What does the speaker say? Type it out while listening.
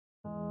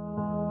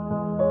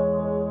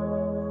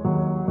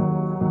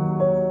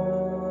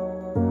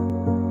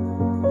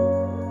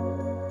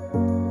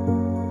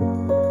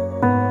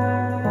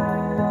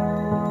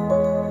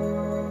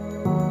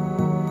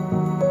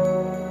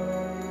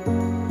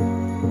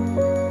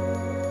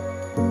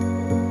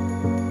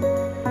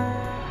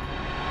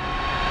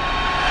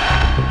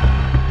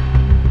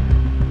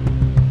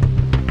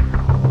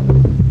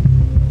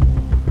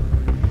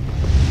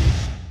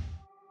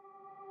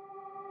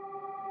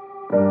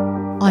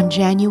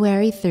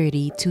January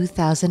 30,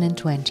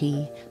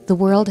 2020, the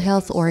World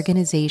Health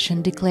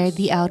Organization declared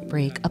the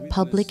outbreak a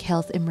public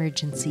health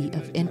emergency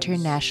of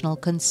international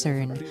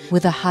concern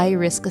with a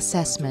high-risk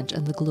assessment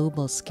on the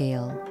global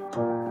scale.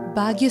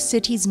 Baguio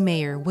City's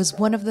mayor was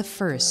one of the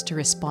first to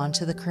respond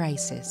to the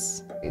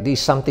crisis. This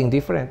is something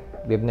different.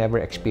 We've never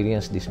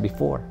experienced this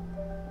before.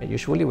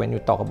 Usually when we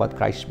talk about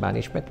crisis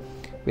management,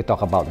 we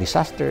talk about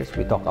disasters,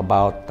 we talk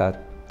about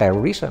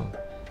terrorism.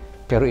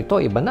 Pero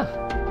ito, iba na.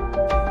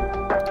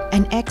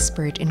 An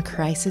expert in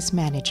crisis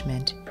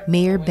management,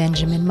 Mayor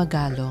Benjamin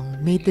Magalong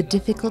made the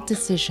difficult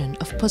decision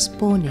of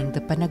postponing the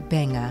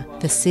Panagbenga,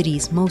 the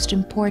city's most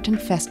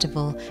important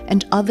festival,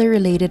 and other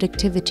related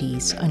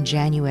activities on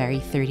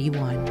January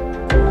 31.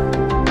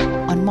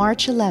 On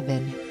March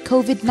 11,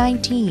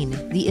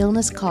 COVID-19, the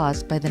illness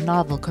caused by the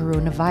novel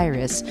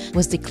coronavirus,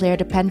 was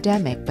declared a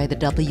pandemic by the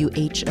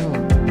WHO.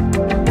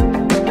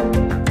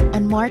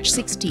 On March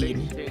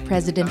 16,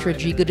 President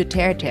Rodrigo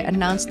Duterte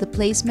announced the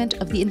placement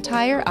of the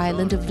entire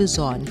island of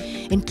Luzon,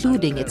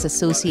 including its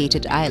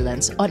associated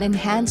islands, on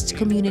enhanced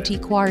community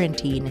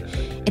quarantine,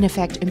 in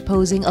effect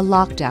imposing a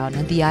lockdown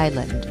on the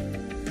island.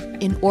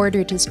 In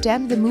order to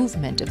stem the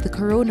movement of the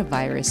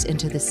coronavirus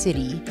into the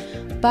city,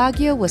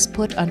 Baguio was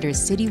put under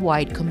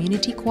citywide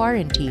community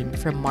quarantine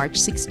from March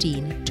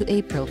 16 to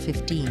April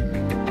 15.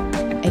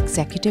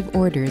 Executive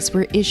orders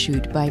were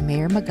issued by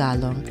Mayor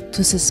Magalong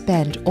to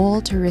suspend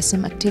all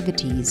tourism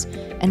activities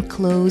and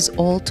close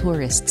all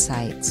tourist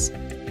sites.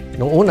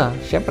 Noong una,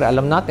 siyempre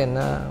alam natin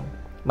na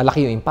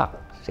malaki yung impact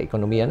sa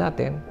ekonomiya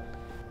natin.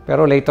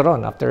 Pero later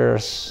on,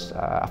 after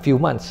a few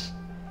months,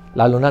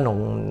 lalo na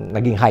nung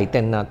naging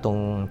heightened na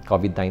itong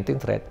COVID-19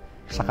 threat,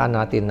 saka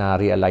natin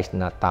na-realize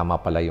na tama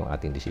pala yung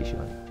ating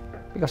decision.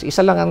 Because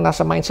isa lang ang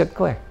nasa mindset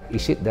ko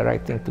is it the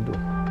right thing to do?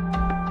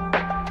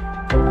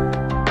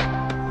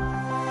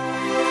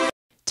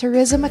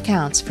 Tourism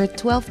accounts for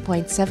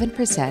 12.7%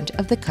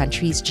 of the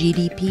country's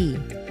GDP.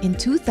 In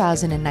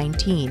 2019,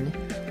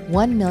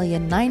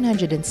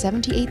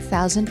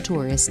 1,978,000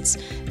 tourists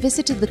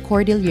visited the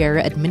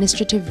Cordillera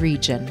Administrative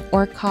Region,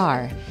 or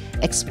CAR,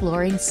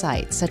 exploring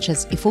sites such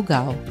as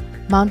Ifugao,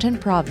 Mountain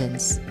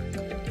Province,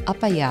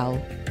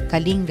 Apayao,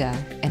 Kalinga,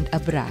 and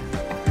Abra.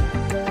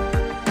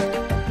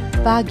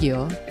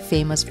 Baguio,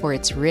 famous for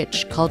its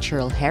rich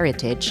cultural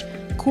heritage,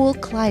 cool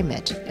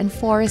climate, and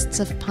forests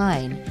of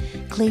pine,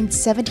 claimed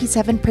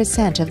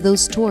 77% of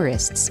those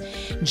tourists,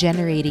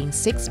 generating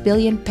 6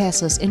 billion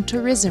pesos in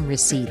tourism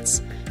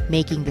receipts,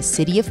 making the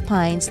City of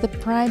Pines the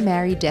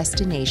primary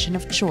destination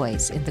of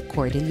choice in the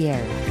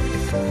Cordillera.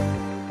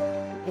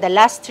 In the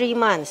last 3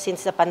 months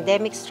since the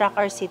pandemic struck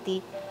our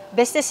city,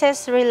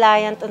 businesses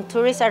reliant on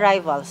tourist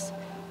arrivals,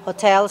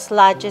 hotels,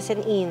 lodges,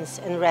 and inns,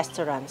 and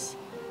restaurants,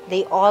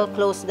 they all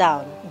closed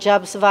down.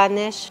 Jobs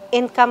vanished,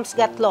 incomes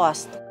got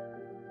lost.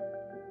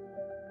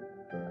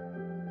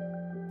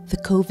 The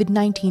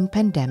COVID-19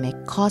 pandemic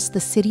cost the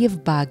city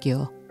of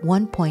Baguio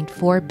 1.4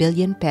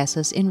 billion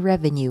pesos in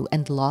revenue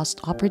and lost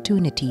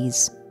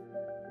opportunities.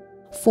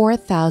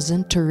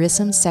 4,000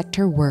 tourism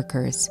sector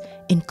workers,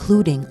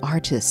 including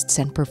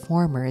artists and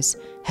performers,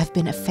 have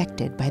been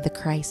affected by the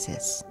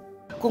crisis.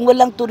 Kung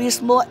walang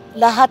turismo,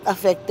 lahat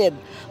affected.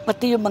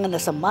 Pati yung mga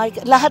nasa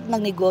market, lahat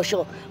ng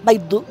negosyo, may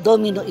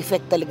domino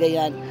effect talaga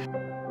yan.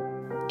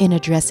 In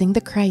addressing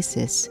the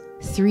crisis,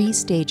 3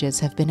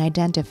 stages have been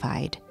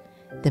identified: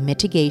 the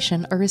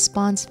mitigation or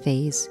response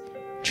phase,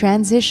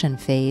 transition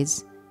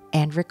phase,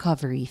 and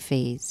recovery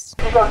phase.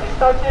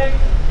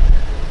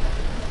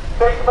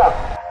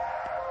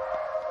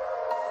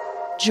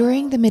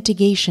 During the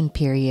mitigation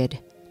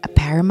period, a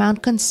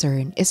paramount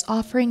concern is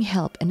offering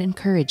help and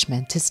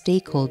encouragement to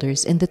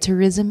stakeholders in the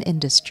tourism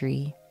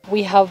industry.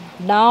 We have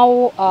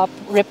now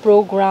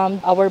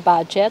reprogrammed our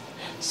budget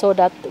so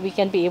that we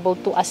can be able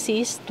to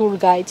assist tour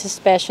guides,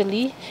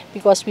 especially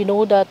because we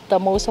know that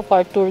most of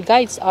our tour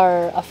guides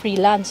are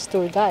freelance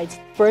tour guides.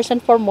 First and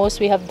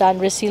foremost, we have done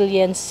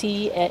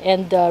resiliency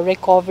and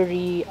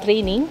recovery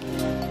training,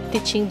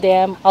 teaching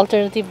them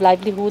alternative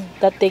livelihood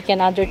that they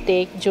can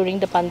undertake during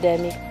the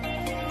pandemic.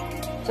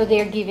 So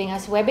they're giving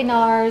us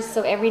webinars,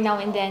 so every now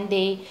and then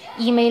they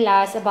email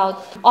us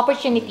about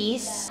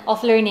opportunities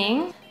of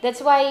learning.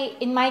 That's why,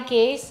 in my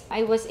case,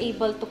 I was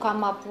able to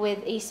come up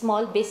with a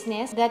small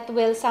business that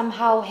will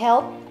somehow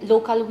help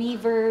local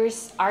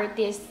weavers,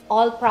 artists,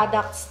 all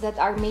products that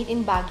are made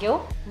in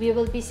Baguio. We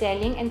will be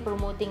selling and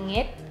promoting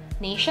it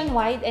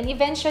nationwide, and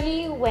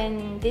eventually,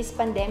 when this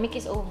pandemic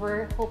is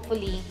over,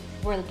 hopefully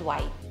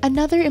worldwide.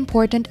 Another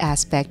important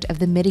aspect of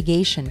the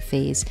mitigation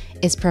phase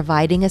is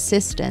providing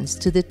assistance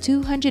to the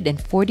 249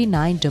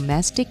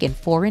 domestic and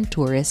foreign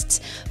tourists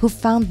who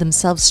found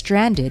themselves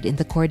stranded in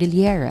the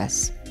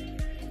Cordilleras.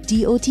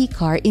 DOT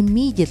CAR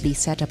immediately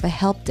set up a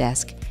help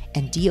desk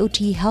and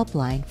DOT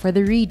helpline for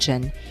the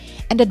region,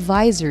 and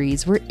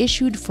advisories were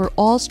issued for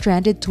all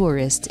stranded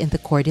tourists in the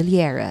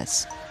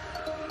Cordilleras.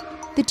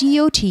 The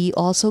DOT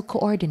also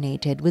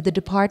coordinated with the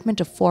Department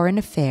of Foreign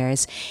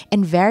Affairs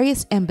and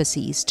various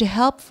embassies to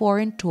help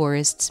foreign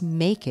tourists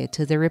make it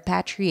to their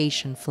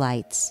repatriation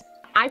flights.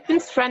 I've been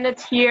stranded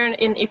here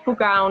in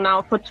Ifugao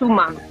now for 2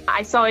 months.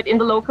 I saw it in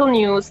the local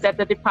news that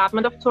the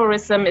Department of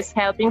Tourism is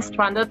helping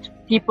stranded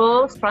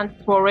people, stranded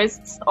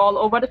tourists all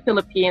over the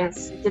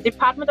Philippines. The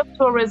Department of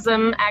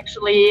Tourism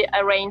actually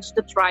arranged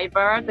the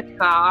driver, the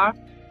car,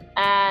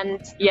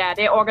 and yeah,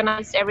 they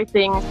organized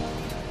everything.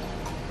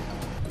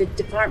 The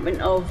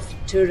Department of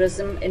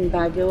Tourism in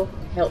Baguio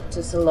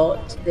helped us a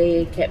lot.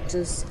 They kept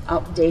us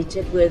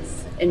updated with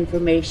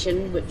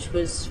information, which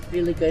was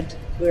really good.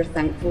 We're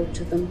thankful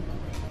to them.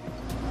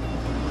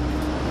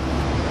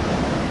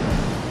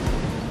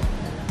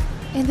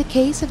 In the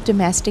case of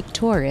domestic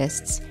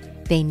tourists,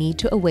 they need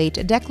to await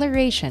a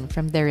declaration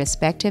from their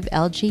respective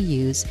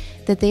LGUs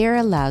that they are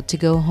allowed to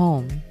go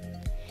home.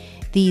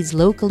 These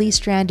locally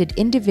stranded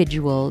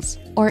individuals,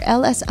 or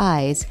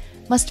LSIs,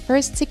 must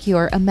first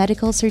secure a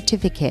medical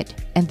certificate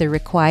and the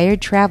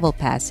required travel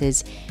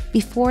passes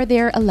before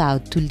they are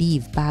allowed to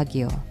leave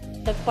Baguio.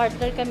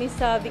 Nag-partner kami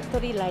sa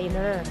Victory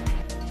Liner.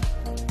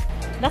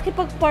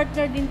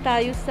 Nakipag-partner din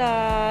tayo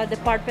sa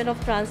Department of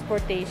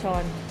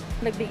Transportation.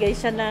 Nagbigay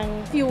siya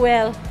ng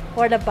fuel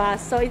for the bus.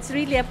 So it's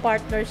really a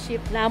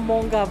partnership na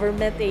among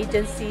government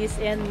agencies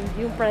and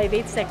yung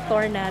private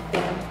sector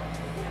natin.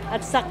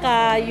 At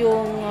saka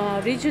yung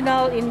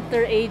Regional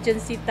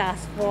Interagency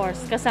Task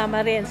Force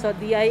kasama rin. So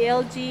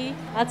DILG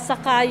at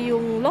saka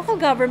yung local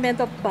government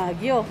of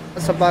Baguio.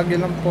 Sa Baguio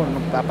lang po,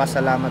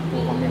 nagpapasalamat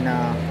po kami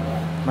na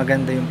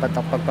maganda yung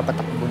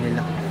pagpapatakbo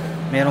nila.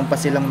 Meron pa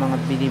silang mga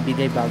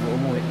binibigay bago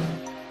umuwi.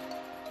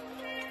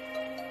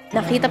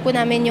 Nakita po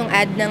namin yung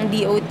ad ng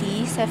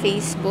DOT sa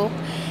Facebook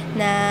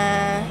na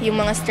yung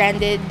mga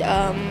stranded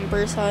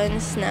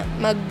persons na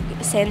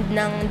mag-send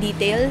ng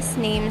details,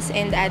 names,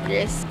 and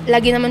address.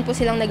 Lagi naman po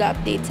silang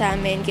nag-update sa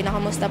amin,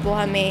 kinakamusta po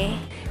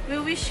kami. We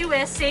wish you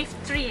a safe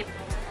trip,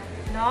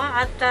 no?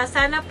 At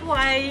sana po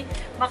ay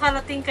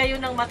makarating kayo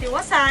ng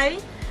matiwasay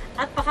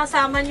at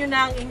pakasama nyo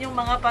na ang inyong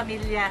mga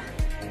pamilya.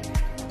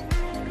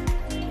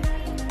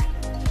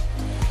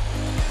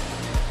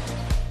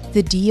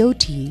 The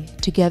DOT,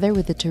 together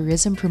with the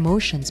Tourism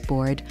Promotions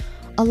Board,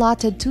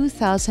 allotted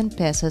 2,000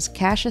 pesos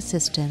cash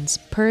assistance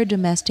per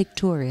domestic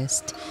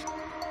tourist.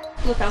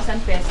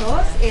 2,000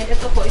 pesos, and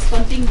ito po is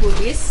konting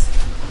goodies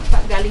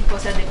galing po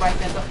sa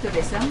Department of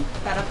Tourism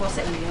para po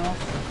sa inyo.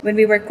 When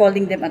we were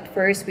calling them at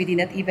first, we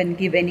did not even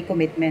give any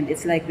commitment.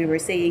 It's like we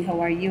were saying, how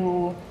are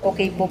you?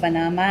 Okay po ba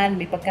naman?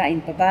 May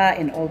pagkain pa ba?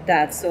 And all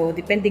that. So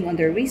depending on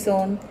their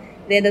reason,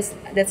 then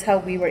that's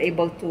how we were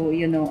able to,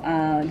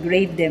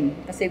 grade them.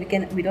 Kasi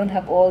we don't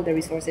have all the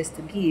resources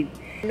to give.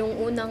 Nung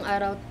unang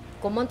araw,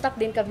 kumontak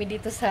din kami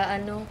dito sa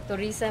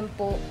tourism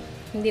po.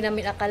 Hindi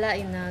namin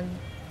akalain na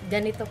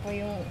ganito po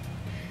yung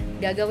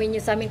gagawin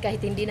nyo sa amin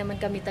kahit hindi naman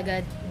kami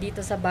taga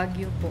dito sa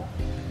Baguio po.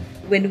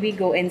 When we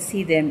go and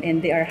see them and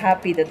they are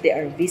happy that they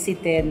are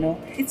visited, no?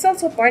 It's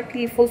also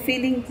partly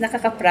fulfilling,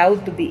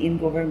 nakaka-proud to be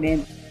in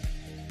government.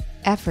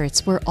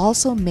 Efforts were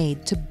also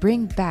made to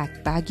bring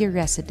back Baguio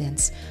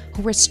residents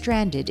who were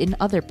stranded in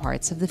other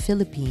parts of the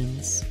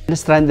Philippines.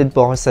 Na-stranded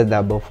po ako sa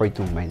Davao for 2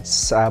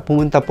 months.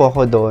 Pumunta po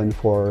ako doon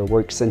for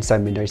works and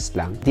seminars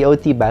lang.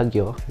 DOT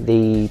Baguio,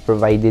 they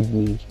provided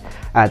me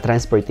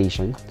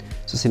transportation.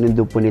 So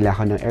sinundo po nila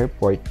ako ng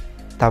airport,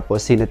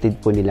 tapos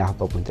sinatid po nila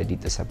ako papunta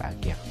dito sa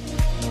Baguio.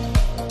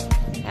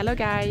 Hello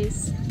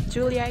guys,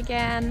 Julia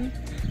again.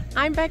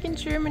 I'm back in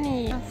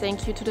Germany.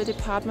 Thank you to the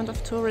Department of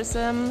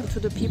Tourism,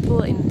 to the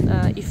people in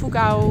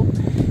Ifugao.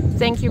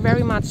 Thank you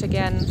very much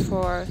again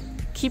for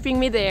keeping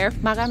me there.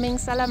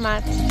 Maraming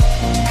salamat.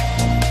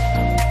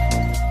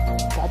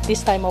 At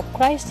this time of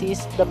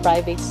crisis, the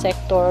private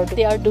sector,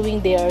 they are doing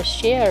their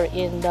share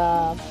in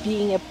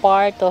being a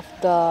part of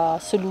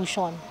the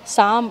solution.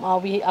 Some,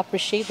 we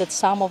appreciate that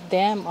some of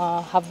them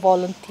have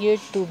volunteered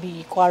to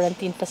be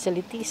quarantine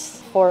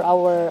facilities for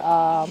our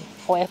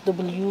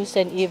OFWs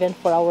and even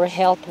for our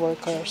health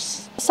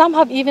workers. Some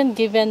have even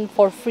given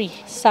for free.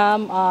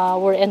 Some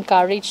were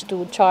encouraged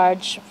to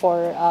charge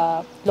for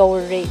lower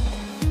rate.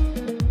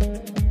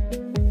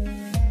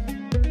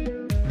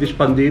 This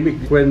pandemic,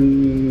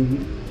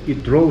 when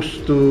it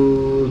rose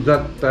to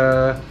that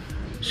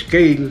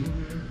scale,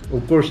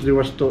 of course this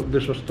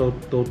was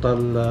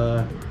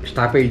total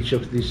stoppage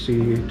of these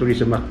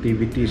tourism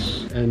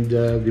activities, and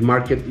the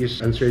market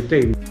is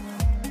uncertain.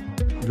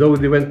 Though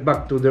they went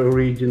back to their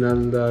original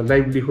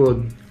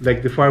livelihood,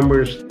 like the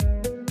farmers,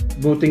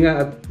 buti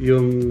nga at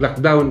yung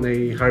lockdown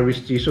ay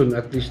harvest season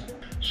at least.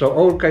 So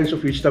all kinds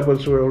of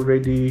vegetables were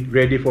already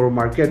ready for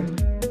market.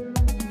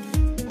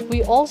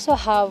 We also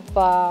have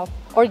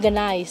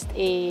organized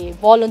a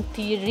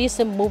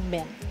volunteerism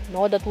movement,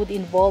 that would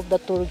involve the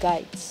tour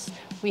guides.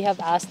 We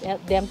have asked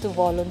them to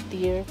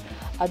volunteer,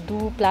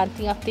 do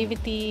planting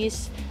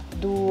activities,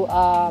 do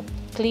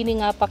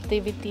cleaning up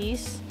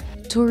activities.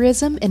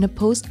 Tourism in a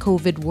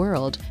post-COVID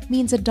world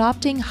means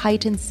adopting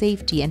heightened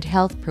safety and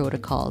health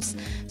protocols,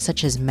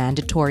 such as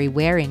mandatory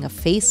wearing of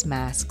face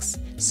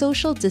masks,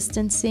 social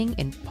distancing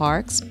in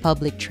parks,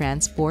 public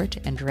transport,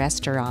 and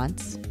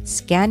restaurants,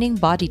 scanning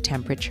body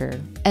temperature,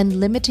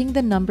 and limiting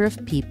the number of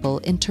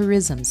people in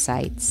tourism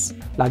sites.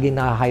 Lagi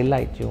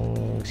na-highlight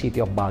yung city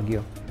of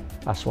Baguio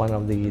as one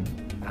of the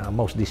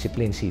most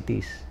disciplined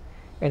cities.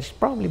 And it's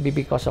probably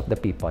because of the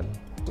people.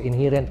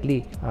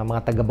 Inherently,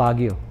 mga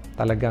taga-Baguio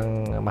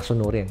talagang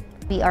masunurin.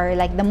 We are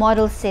like the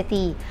model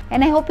city,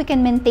 and I hope we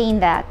can maintain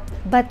that.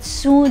 But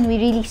soon, we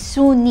really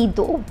soon need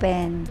to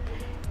open.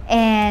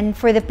 And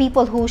for the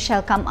people who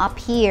shall come up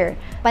here,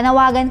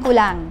 panawagan ko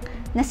lang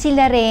na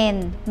sila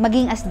rin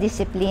maging as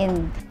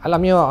disciplined.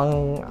 Alam nyo, ang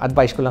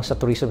advice ko lang sa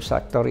tourism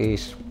sector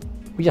is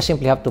we just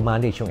simply have to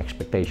manage yung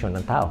expectation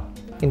ng tao.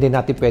 Hindi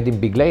natin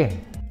pwedeng biglayin.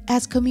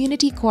 As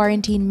community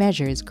quarantine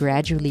measures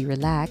gradually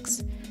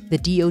relax, the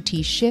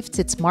DOT shifts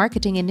its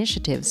marketing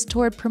initiatives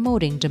toward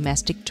promoting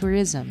domestic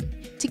tourism.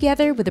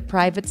 Together with the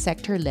private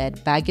sector-led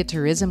Baguio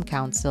Tourism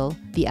Council,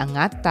 the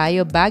Angat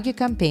Tayo Baguio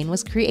campaign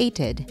was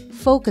created,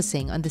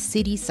 focusing on the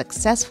city's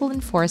successful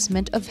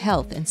enforcement of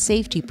health and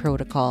safety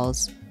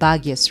protocols,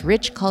 Baguio's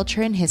rich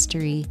culture and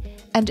history,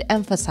 and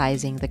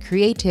emphasizing the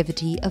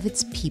creativity of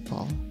its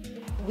people.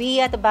 We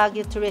at the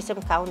Baguio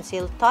Tourism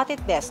Council thought it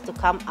best to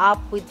come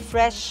up with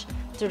fresh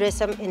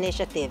tourism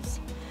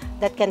initiatives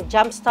that can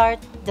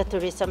jumpstart the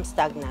tourism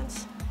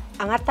stagnance.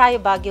 Angat Tayo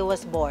Baguio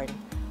was born,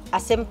 a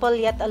simple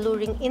yet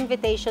alluring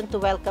invitation to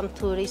welcome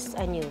tourists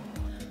anew.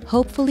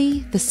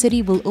 Hopefully, the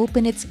city will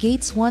open its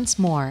gates once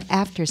more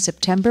after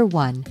September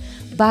 1,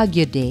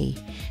 Baguio Day,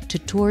 to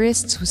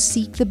tourists who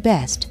seek the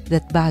best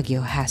that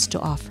Baguio has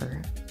to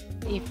offer.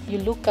 If you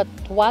look at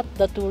what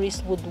the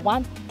tourists would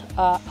want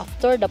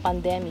after the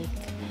pandemic,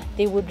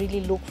 they would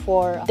really look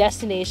for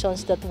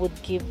destinations that would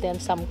give them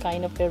some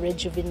kind of a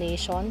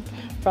rejuvenation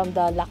from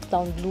the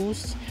lockdown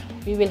blues.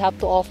 We will have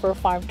to offer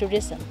farm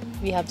tourism.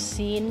 We have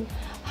seen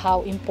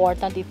how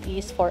important it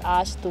is for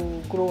us to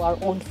grow our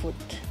own food.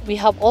 We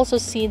have also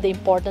seen the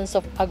importance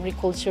of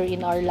agriculture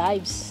in our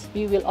lives.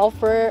 We will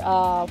offer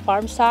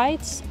farm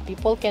sites.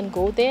 People can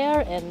go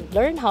there and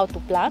learn how to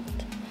plant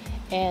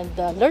and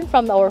learn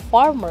from our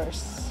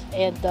farmers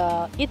and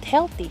eat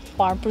healthy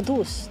farm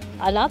produce.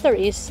 Another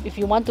is if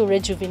you want to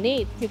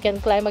rejuvenate, you can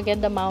climb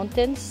again the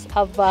mountains,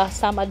 have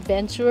some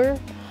adventure.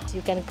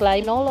 You can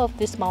climb all of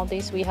these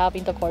mountains we have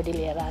in the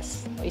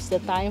Cordilleras. It's the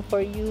time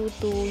for you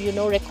to,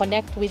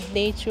 reconnect with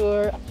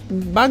nature.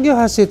 Baguio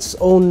has its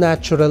own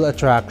natural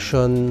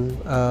attraction,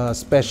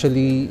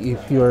 especially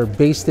if you're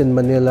based in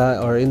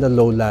Manila or in the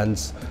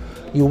lowlands.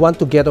 You want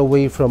to get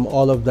away from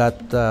all of that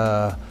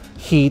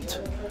heat,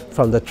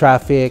 from the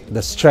traffic,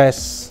 the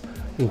stress,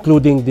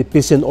 including the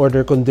peace and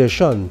order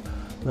condition.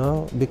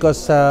 No?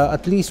 Because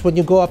at least when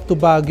you go up to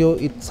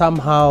Baguio, it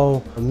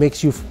somehow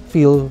makes you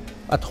feel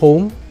at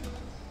home,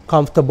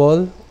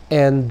 comfortable,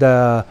 and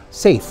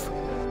safe.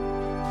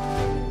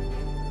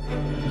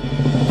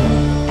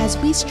 As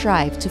we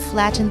strive to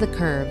flatten the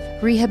curve,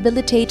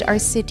 rehabilitate our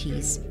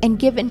cities, and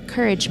give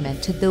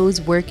encouragement to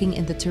those working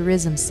in the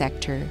tourism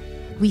sector,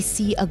 we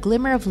see a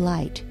glimmer of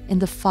light in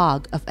the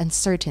fog of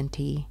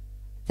uncertainty.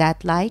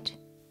 That light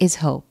is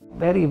hope.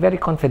 Very, very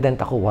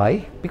confident ako.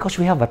 Why? Because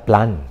we have a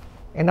plan.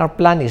 And our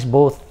plan is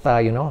both,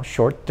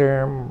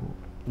 short-term,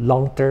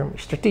 long-term,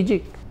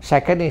 strategic.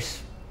 Second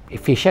is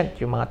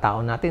efficient. Yung mga tao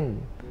natin,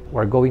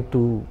 we're going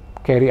to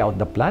carry out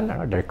the plan.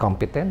 They're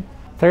competent.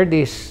 Third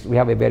is we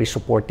have a very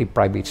supportive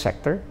private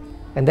sector.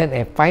 And then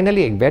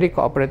finally, a very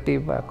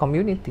cooperative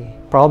community.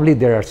 Probably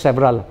there are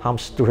several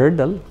humps to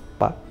hurdle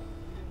pa.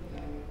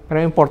 Pero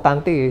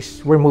importante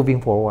is we're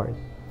moving forward.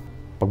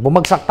 Pag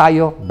bumagsak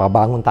tayo,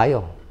 babangon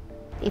tayo.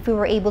 If we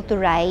were able to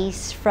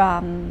rise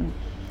from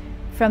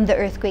the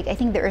earthquake, I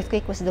think the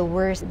earthquake was the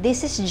worst.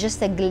 This is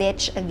just a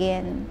glitch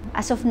again.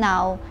 As of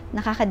now,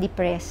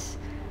 nakaka-depress.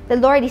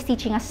 The Lord is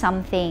teaching us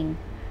something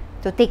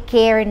to take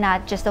care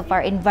not just of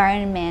our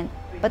environment,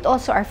 but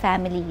also our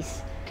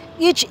families.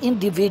 Each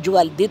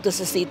individual dito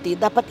sa city,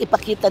 dapat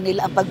ipakita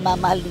nila ang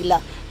pagmamahal nila,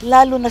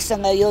 lalo na sa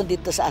ngayon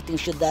dito sa ating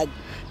syudad,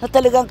 na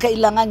talagang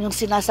kailangan yung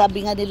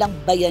sinasabi nga nilang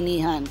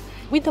bayanihan.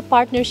 With the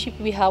partnership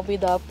we have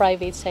with the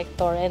private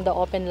sector and the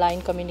open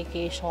line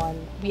communication,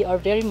 we are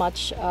very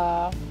much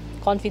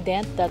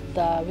confident that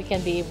we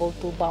can be able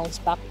to bounce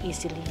back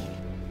easily.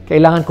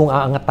 Kailangan kung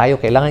aangat tayo,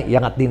 kailangan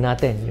iangat din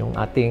natin yung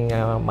ating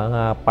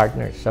mga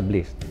partners sa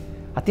BLIST.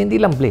 At hindi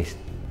lang BLIST,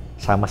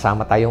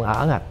 sama-sama tayong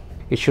aangat.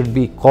 It should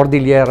be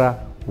Cordillera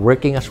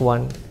working as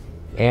one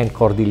and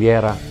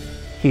Cordillera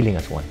healing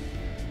as one.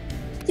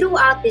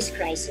 Throughout this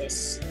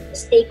crisis, the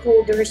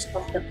stakeholders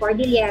of the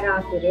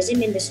Cordillera Tourism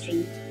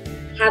Industry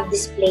have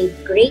displayed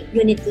great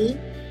unity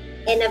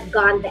and have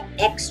gone the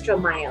extra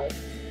mile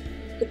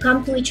to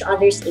come to each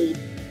other's aid.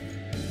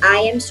 I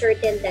am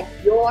certain that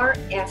your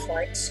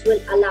efforts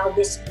will allow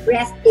this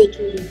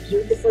breathtakingly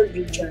beautiful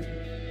region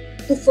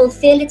to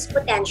fulfill its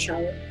potential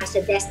as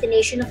a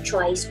destination of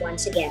choice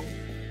once again,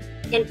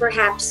 and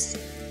perhaps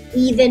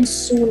even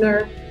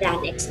sooner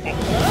than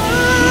expected.